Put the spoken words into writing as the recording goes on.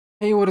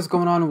Hey, what is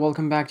going on?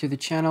 Welcome back to the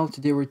channel.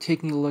 Today we're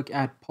taking a look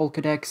at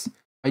Polkadex.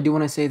 I do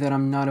want to say that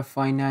I'm not a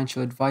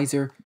financial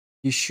advisor.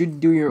 You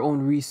should do your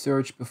own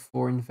research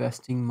before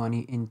investing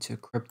money into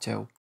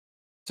crypto.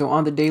 So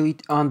on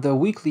the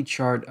weekly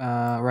chart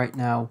right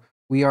now,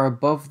 we are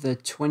above the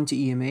 20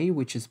 EMA,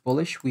 which is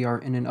bullish. We are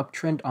in an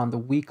uptrend on the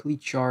weekly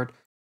chart.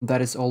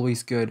 That is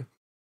always good.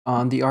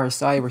 On the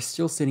RSI, we're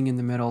still sitting in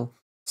the middle.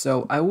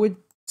 So I would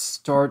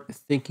start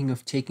thinking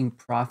of taking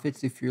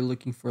profits if you're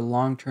looking for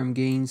long-term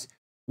gains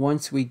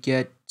once we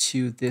get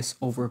to this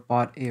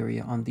overbought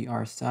area on the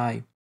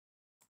RSI,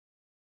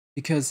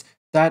 because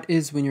that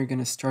is when you're going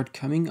to start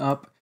coming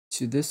up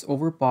to this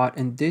overbought,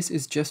 and this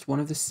is just one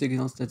of the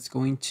signals that's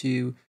going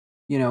to,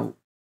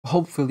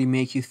 hopefully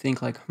make you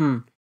think like, uh,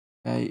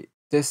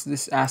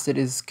 this asset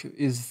is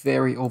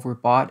very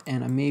overbought,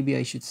 and maybe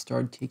I should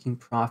start taking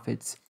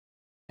profits.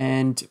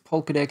 And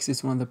Polkadex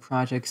is one of the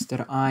projects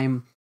that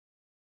I'm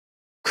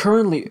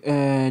currently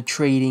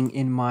trading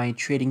in my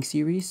trading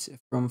series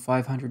from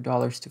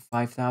 $500 to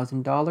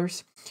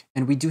 $5,000,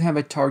 and we do have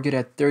a target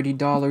at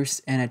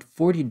 $30 and at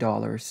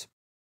 $40.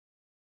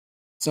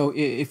 So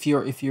if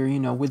you're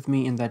with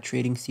me in that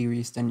trading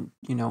series, then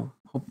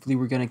hopefully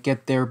we're gonna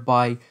get there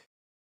by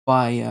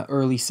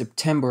early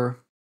September.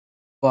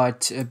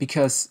 But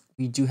because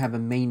we do have a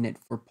mainnet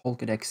for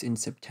Polkadex in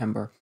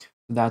September,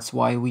 that's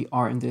why we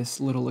are in this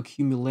little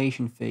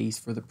accumulation phase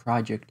for the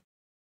project.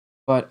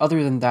 But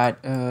other than that,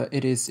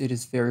 it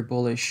is very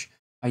bullish.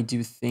 I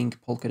do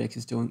think Polkadex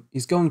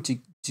is going to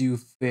do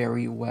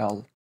very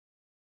well.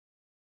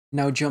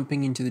 Now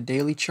jumping into the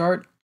daily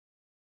chart,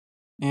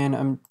 and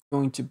I'm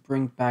going to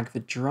bring back the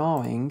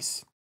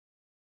drawings.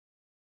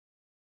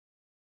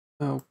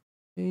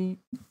 Okay,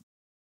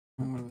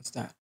 what was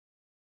that?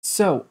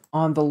 So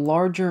on the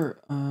larger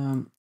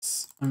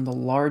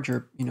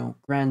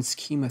grand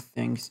scheme of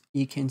things,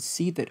 you can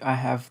see that I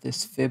have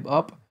this fib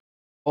up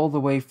all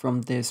the way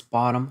from this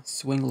bottom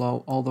swing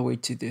low all the way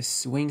to this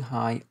swing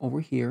high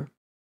over here.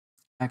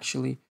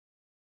 Actually,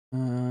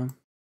 it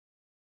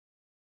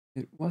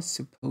was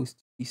supposed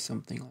to be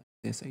something like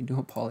this. I do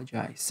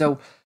apologize. So,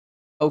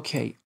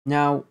 okay,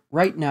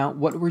 right now,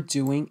 what we're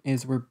doing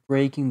is we're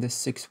breaking the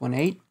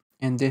 618,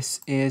 and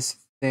this is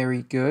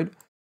very good.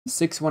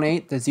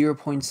 618, the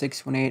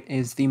 0.618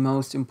 is the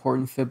most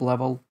important fib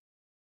level.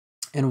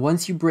 And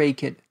once you break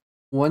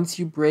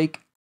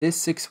this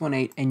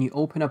 618 and you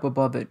open up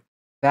above it,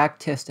 back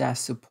test as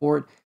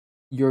support,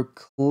 you're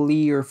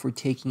clear for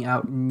taking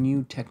out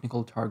new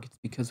technical targets,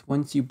 because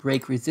once you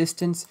break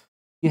resistance,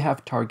 you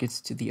have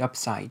targets to the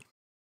upside.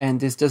 And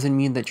this doesn't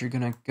mean that you're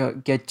going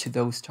to get to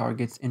those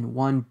targets in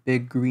one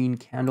big green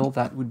candle.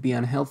 That would be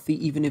unhealthy.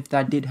 Even if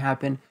that did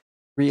happen,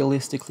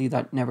 realistically,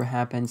 that never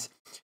happens.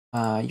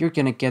 You're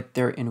going to get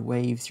there in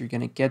waves. You're going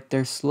to get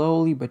there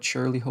slowly but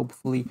surely,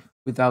 hopefully,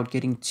 without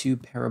getting too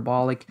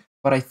parabolic.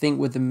 But I think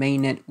with the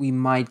mainnet, we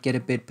might get a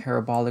bit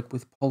parabolic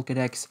with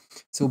Polkadex.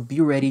 So be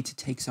ready to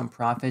take some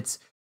profits.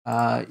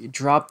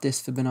 Drop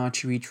this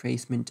Fibonacci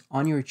retracement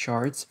on your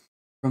charts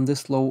from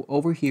this low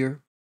over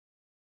here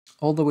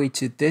all the way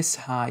to this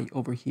high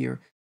over here.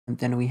 And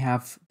then we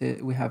have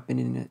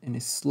been in a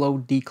slow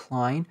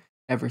decline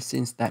ever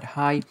since that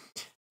high.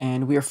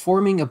 And we are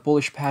forming a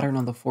bullish pattern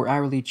on the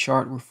 4-hourly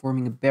chart. We're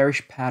forming a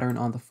bearish pattern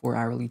on the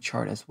 4-hourly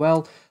chart as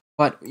well.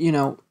 But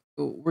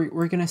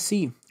we're gonna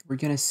see. We're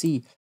gonna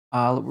see.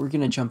 We're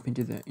gonna jump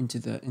into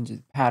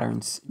the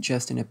patterns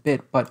just in a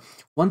bit. But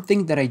one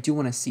thing that I do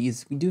want to see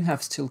is we do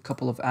have still a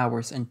couple of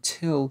hours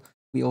until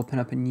we open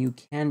up a new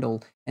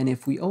candle. And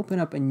if we open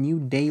up a new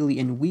daily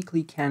and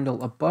weekly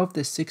candle above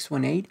the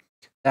 618,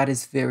 that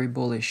is very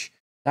bullish.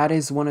 That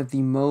is one of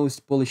the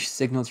most bullish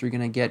signals we're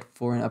gonna get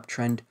for an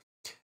uptrend.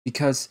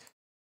 Because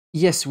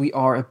yes, we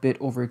are a bit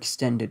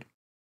overextended,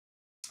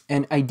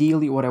 and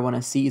ideally what I want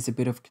to see is a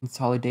bit of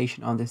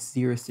consolidation on this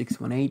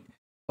 0618.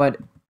 But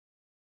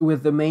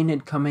with the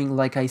mainnet coming,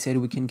 like I said,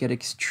 we can get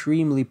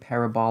extremely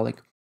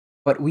parabolic.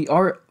 But we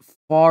are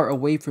far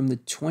away from the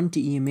 20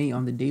 EMA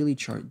on the daily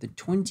chart. The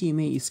 20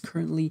 EMA is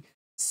currently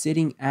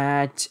sitting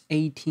at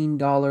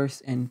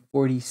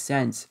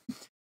 $18.40.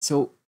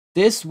 So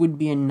this would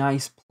be a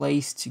nice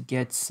place to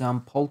get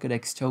some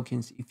Polkadex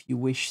tokens if you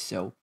wish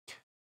so.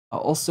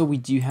 Also, we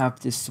do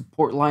have this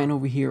support line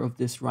over here of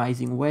this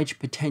rising wedge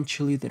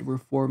potentially that we're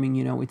forming.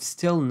 It's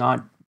still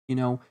not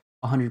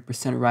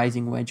 100%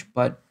 rising wedge,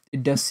 but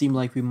it does seem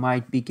like we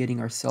might be getting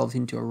ourselves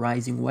into a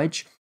rising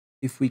wedge.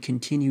 If we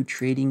continue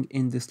trading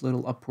in this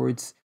little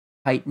upwards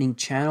tightening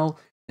channel,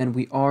 then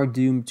we are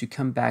doomed to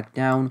come back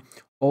down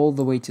all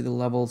the way to the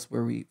levels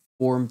where we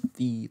formed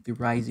the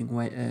rising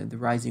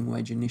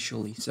wedge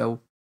initially.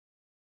 So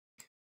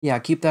yeah,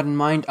 keep that in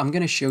mind. I'm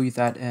gonna show you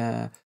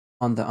that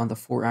on the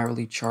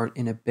 4-hourly chart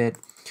in a bit,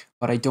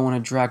 but I don't want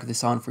to drag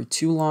this on for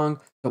too long.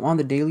 So on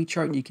the daily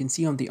chart, you can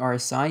see on the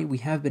RSI, we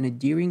have been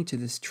adhering to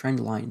this trend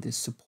line, this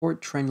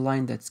support trend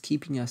line that's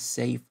keeping us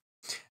safe.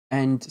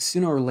 And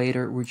sooner or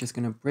later, we're just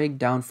going to break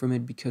down from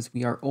it because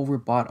we are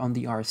overbought on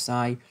the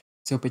RSI.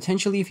 So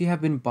potentially, if you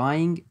have been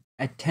buying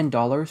at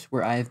 $10,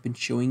 where I have been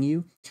showing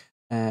you,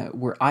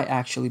 where I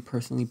actually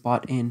personally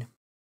bought in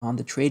on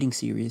the trading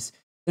series,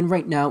 then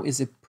right now is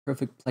a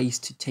perfect place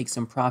to take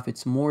some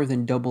profits, more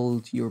than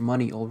doubled your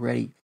money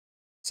already.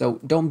 So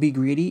don't be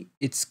greedy.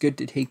 It's good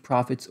to take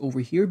profits over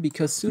here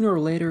because sooner or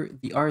later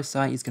the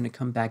RSI is going to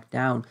come back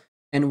down.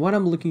 And what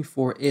I'm looking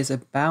for is a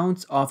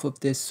bounce off of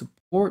this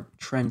support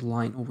trend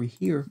line over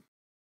here,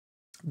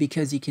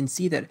 because you can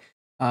see that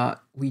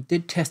we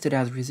did test it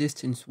as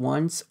resistance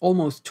once,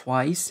 almost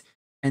twice,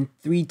 and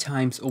 3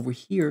 times over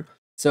here.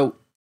 So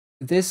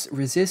this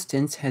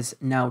resistance has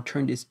now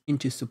turned this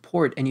into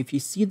support. And if you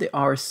see the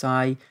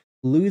RSI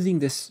losing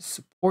this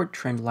support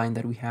trend line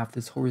that we have,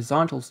 this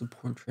horizontal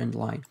support trend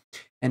line,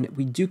 and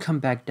we do come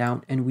back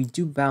down and we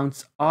do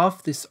bounce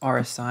off this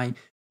RSI,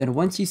 then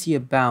once you see a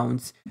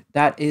bounce,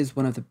 that is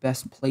one of the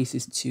best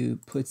places to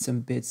put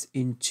some bits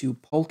into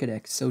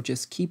Polkadex. So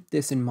just keep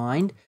this in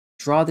mind.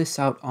 Draw this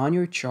out on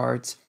your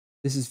charts.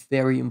 This is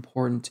very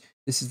important.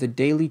 This is the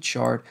daily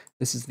chart.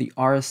 This is the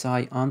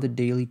RSI on the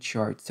daily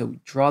chart. So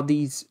draw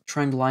these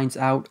trend lines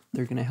out.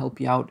 They're going to help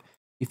you out.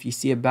 If you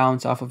see a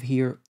bounce off of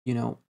here,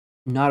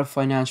 not a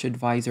financial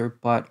advisor,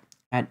 but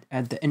at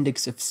the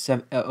index of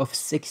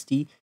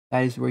 60,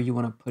 that is where you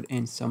want to put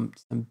in some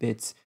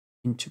bits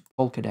into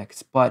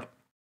Polkadex. But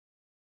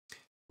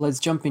let's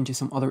jump into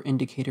some other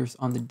indicators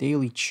on the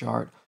daily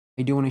chart.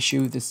 I do want to show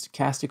you the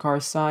stochastic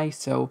RSI.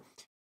 So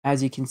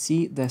as you can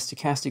see, the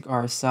stochastic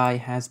RSI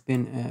has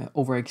been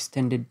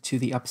overextended to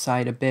the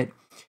upside a bit,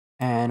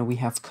 and we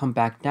have come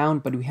back down,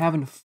 but we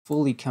haven't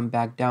fully come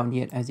back down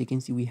yet. As you can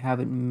see, we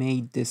haven't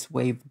made this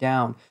wave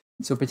down.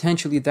 So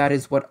potentially that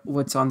is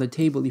what's on the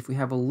table. If we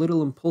have a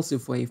little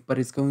impulsive wave, but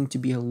it's going to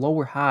be a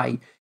lower high,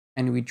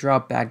 and we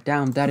drop back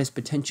down, that is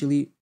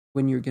potentially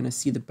when you're going to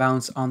see the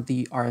bounce on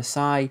the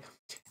RSI,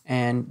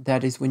 and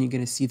that is when you're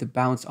going to see the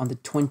bounce on the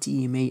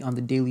 20 EMA on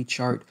the daily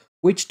chart,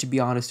 which, to be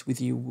honest with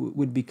you,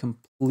 would be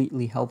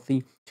completely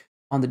healthy.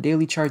 On the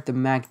daily chart, the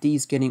MACD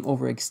is getting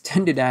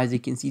overextended, as you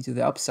can see, to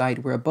the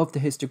upside. We're above the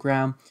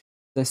histogram.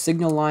 The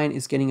signal line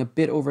is getting a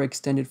bit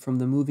overextended from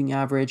the moving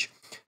average.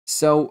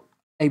 So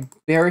a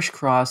bearish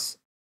cross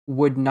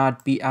would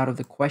not be out of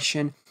the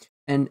question.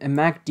 And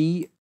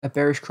a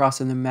bearish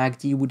cross on the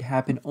MACD would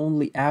happen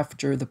only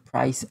after the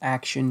price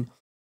action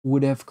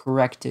would have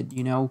corrected,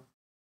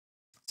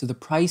 So the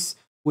price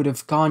would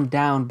have gone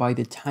down by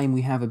the time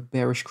we have a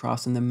bearish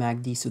cross on the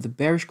MACD. So the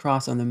bearish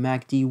cross on the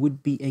MACD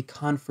would be a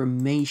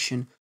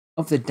confirmation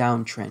of the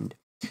downtrend.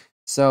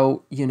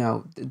 So,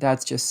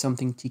 that's just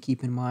something to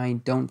keep in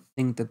mind. Don't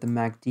think that the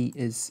MACD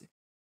is...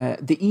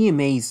 the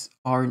EMAs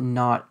are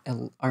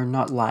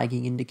not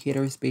lagging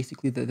indicators.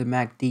 Basically, the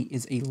MACD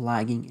is a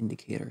lagging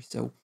indicator.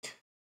 So,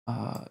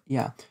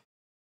 yeah.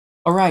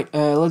 All right,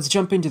 let's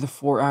jump into the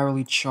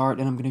 4-hourly chart,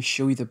 and I'm going to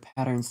show you the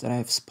patterns that I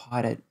have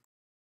spotted.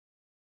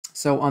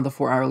 So on the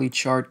 4-hourly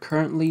chart,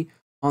 currently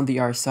on the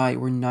RSI,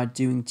 we're not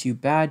doing too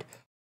bad.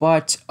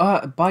 But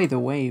by the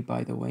way,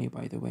 I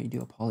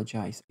do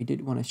apologize. I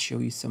did want to show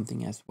you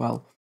something as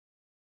well.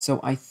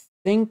 So I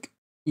think,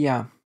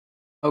 yeah,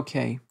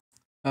 okay.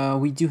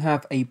 We do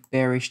have a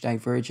bearish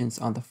divergence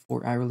on the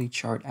 4-hourly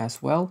chart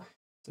as well.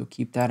 So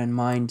keep that in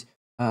mind.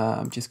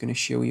 I'm just going to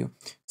show you.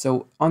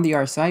 So on the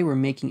RSI, we're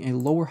making a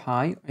lower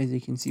high, as you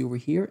can see over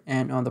here.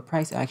 And on the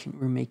price action,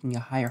 we're making a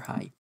higher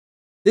high.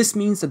 This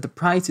means that the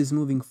price is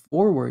moving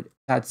forward.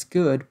 That's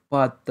good,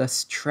 but the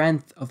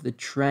strength of the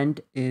trend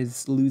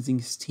is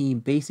losing steam.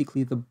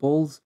 Basically, the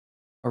bulls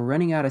are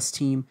running out of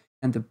steam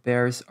and the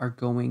bears are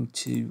going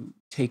to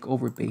take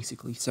over,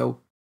 basically. So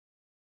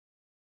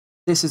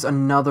this is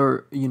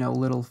another,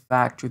 little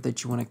factor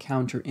that you want to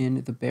counter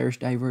in the bearish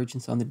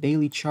divergence on the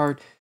daily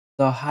chart.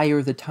 The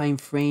higher the time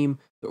frame,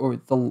 or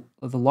the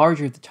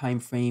larger the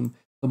time frame,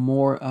 the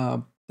more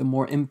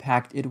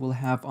impact it will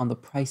have on the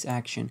price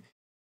action.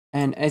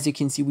 And as you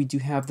can see, we do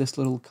have this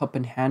little cup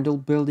and handle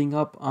building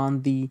up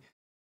on the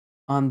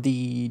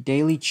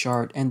daily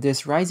chart, and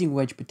this rising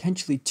wedge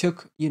potentially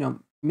took,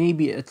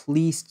 maybe at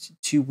least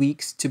 2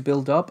 weeks to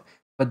build up.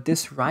 But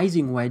this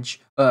rising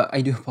wedge,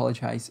 I do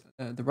apologize.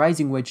 The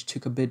rising wedge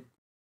took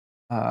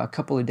a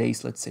couple of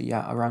days, let's say,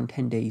 yeah, around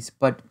 10 days.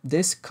 But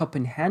this cup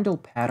and handle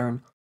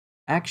pattern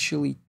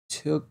actually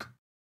took,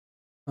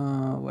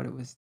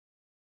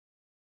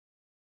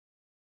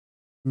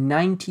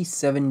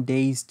 97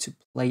 days to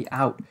play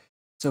out.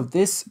 So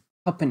this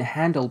cup and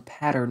handle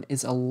pattern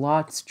is a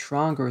lot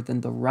stronger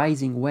than the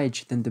rising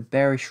wedge, than the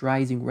bearish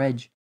rising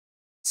wedge.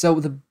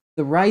 So the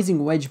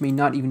rising wedge may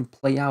not even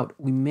play out.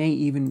 We may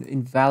even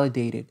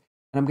invalidate it.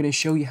 And I'm going to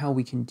show you how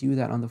we can do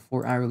that on the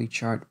 4-hourly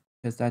chart,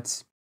 because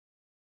that's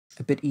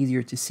a bit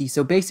easier to see.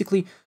 So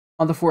basically,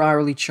 on the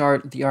 4-hourly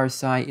chart, the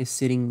RSI is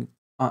sitting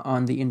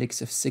on the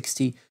index of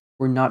 60.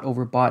 We're not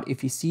overbought.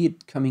 If you see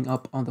it coming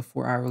up on the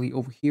 4-hourly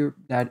over here,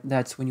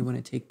 that's when you want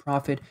to take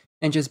profit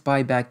and just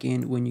buy back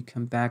in when you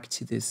come back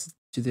to this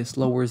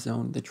lower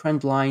zone. The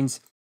trend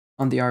lines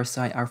on the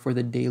RSI are for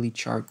the daily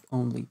chart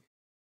only.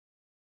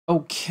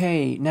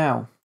 Okay,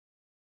 now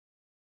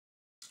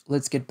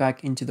let's get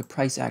back into the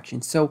price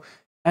action. So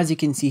as you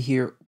can see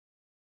here,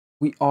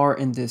 we are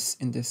in this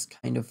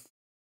kind of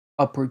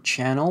upper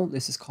channel.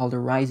 This is called a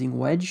rising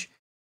wedge.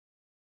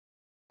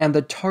 And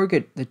the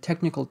target, the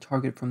technical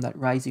target from that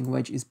rising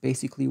wedge is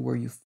basically where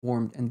you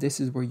formed. And this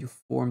is where you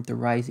formed the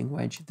rising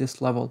wedge,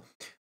 this level,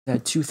 the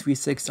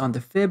 236 on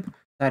the fib,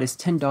 that is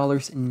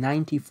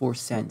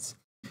 $10.94.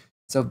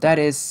 So that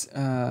is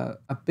a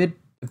bit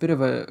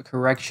of a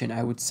correction,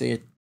 I would say,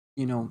 at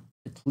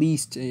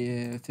least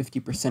a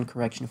 50%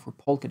 correction for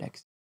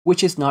Polkadex,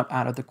 which is not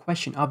out of the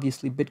question.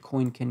 Obviously,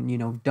 Bitcoin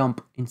can,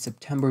 dump in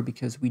September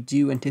because we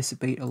do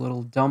anticipate a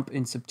little dump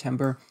in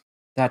September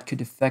that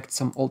could affect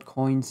some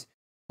altcoins.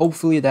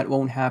 Hopefully that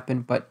won't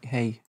happen, but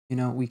hey,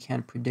 we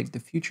can't predict the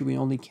future. We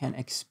only can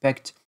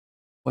expect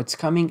what's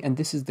coming. And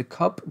this is the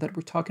cup that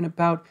we're talking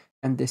about,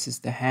 and this is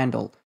the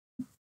handle.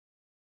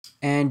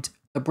 And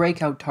the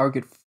breakout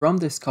target from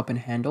this cup and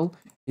handle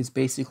is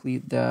basically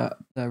the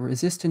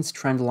resistance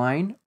trend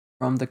line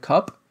from the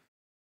cup.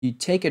 You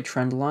take a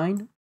trend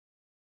line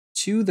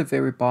to the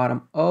very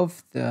bottom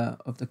of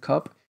the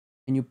cup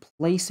and you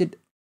place it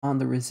on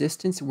the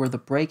resistance where the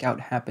breakout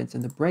happens.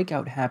 And the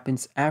breakout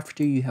happens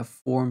after you have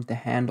formed the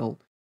handle.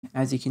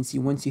 As you can see,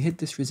 once you hit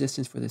this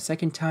resistance for the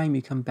second time,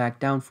 you come back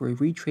down for a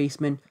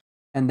retracement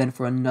and then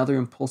for another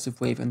impulsive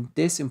wave. And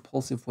this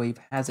impulsive wave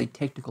has a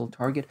technical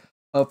target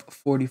of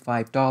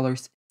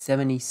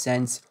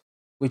 $45.70,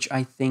 which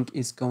I think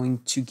is going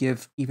to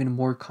give even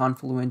more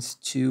confluence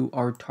to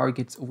our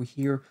targets over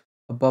here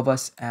above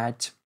us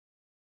at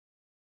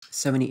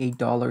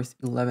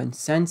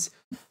 $78.11,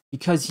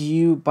 because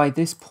by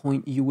this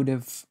point you would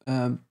have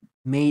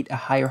made a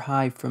higher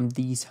high from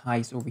these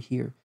highs over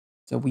here.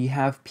 So we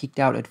have peaked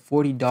out at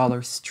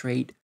 $40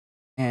 straight,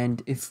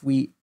 and if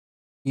we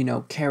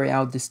carry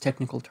out this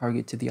technical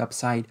target to the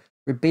upside,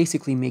 we're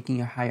basically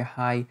making a higher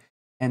high,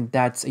 and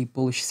that's a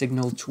bullish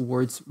signal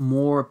towards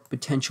more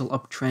potential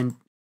uptrend,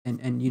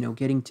 and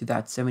getting to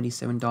that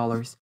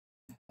 $77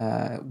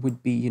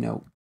 would be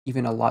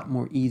even a lot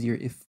more easier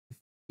if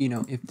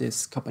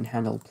this cup and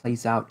handle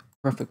plays out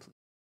perfectly.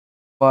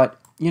 But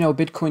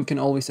Bitcoin can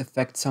always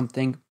affect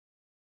something.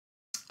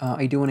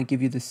 I do want to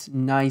give you this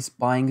nice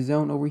buying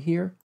zone over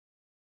here,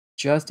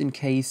 just in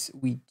case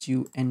we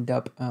do end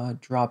up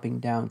dropping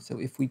down. So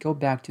if we go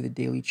back to the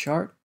daily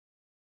chart,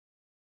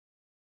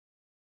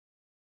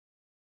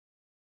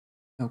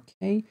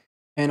 okay,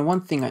 and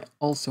one thing I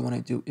also want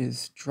to do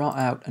is draw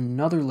out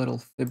another little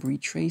fib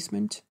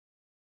retracement,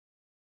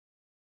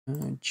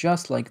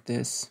 just like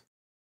this.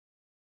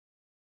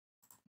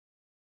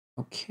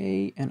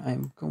 Okay, and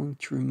I'm going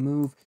to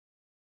remove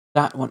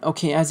that one.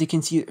 Okay, as you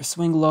can see,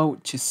 swing low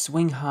to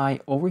swing high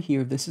over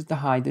here. This is the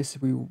high.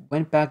 We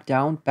went back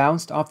down,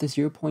 bounced off the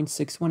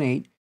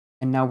 0.618,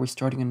 and now we're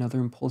starting another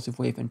impulsive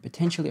wave. And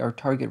potentially our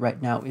target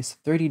right now is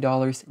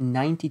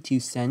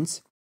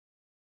 $30.92.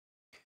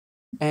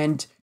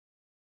 And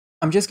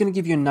I'm just going to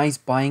give you a nice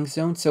buying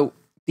zone. So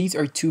these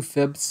are two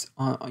fibs.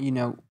 I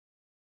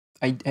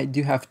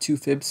do have two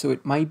fibs, so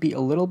it might be a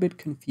little bit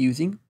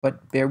confusing,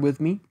 but bear with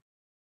me.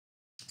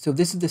 So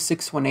this is the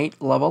 618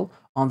 level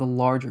on the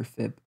larger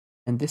fib,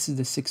 and this is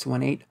the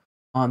 618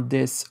 on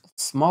this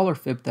smaller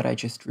fib that I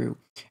just drew.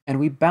 And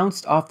we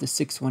bounced off the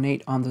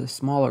 618 on the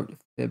smaller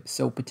fib,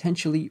 so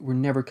potentially we're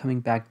never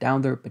coming back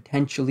down there.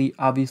 Potentially,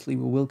 obviously,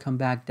 we will come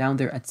back down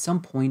there at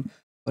some point,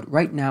 but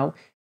right now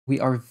we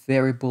are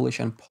very bullish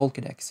on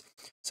Polkadex.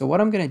 So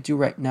what I'm going to do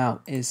right now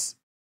is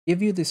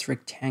give you this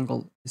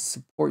rectangle, this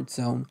support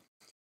zone.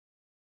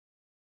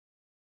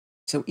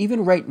 So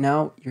even right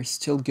now, you're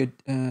still good.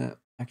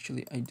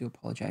 Actually, I do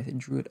apologize. I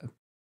drew it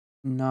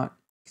not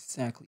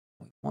exactly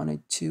how I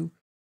wanted to.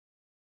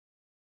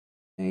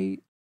 Okay,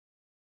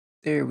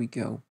 there we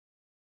go.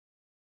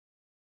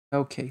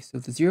 Okay, so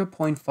the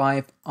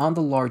 0.5 on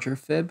the larger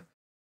fib,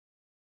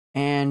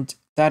 and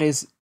that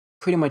is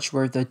pretty much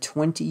where the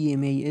 20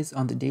 EMA is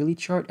on the daily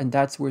chart, and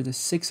that's where the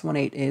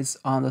 618 is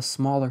on the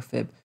smaller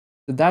fib.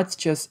 So that's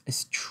just a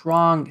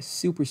strong,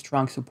 super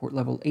strong support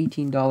level,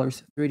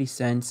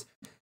 $18.30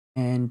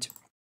 and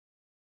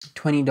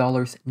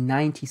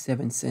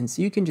 $20.97.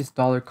 You can just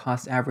dollar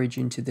cost average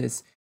into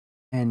this,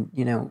 and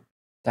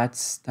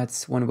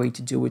that's one way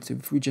to do it. So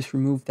if we just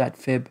remove that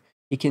fib,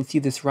 you can see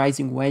this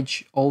rising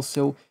wedge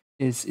also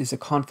is a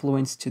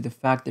confluence to the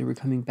fact that we're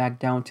coming back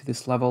down to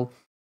this level.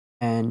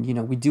 And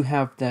we do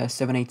have the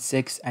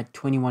 786 at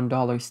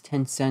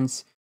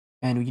 $21.10,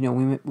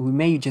 and we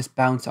may just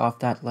bounce off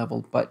that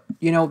level. But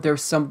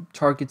there's some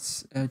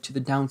targets to the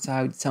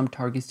downside, some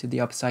targets to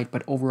the upside,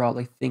 but overall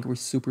I think we're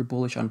super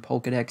bullish on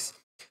Polkadex.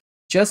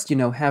 Just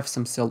have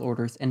some sell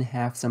orders and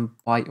have some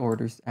buy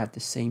orders at the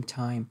same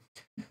time,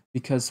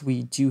 because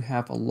we do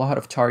have a lot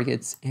of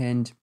targets,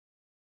 and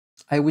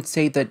I would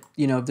say that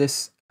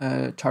this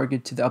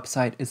target to the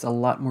upside is a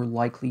lot more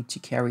likely to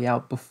carry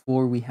out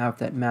before we have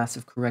that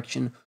massive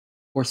correction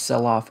or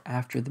sell off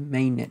after the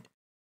mainnet.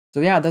 So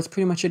yeah, that's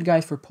pretty much it,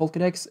 guys, for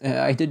Polkadex.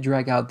 I did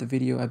drag out the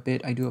video a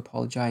bit. I do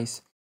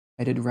apologize.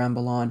 I did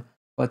ramble on,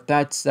 but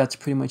that's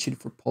pretty much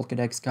it for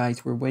Polkadex,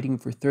 guys. We're waiting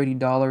for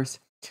 $30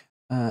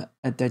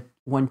 at that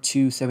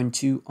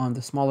 1272 on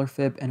the smaller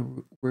fib,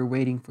 and we're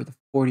waiting for the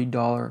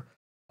 $40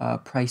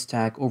 price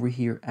tag over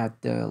here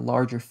at the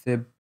larger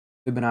fib,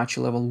 Fibonacci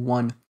level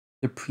 1,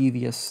 the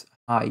previous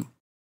high.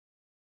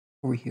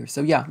 over here.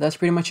 So yeah, that's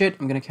pretty much it.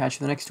 I'm going to catch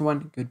you in the next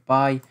one.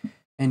 Goodbye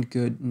and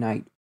good night.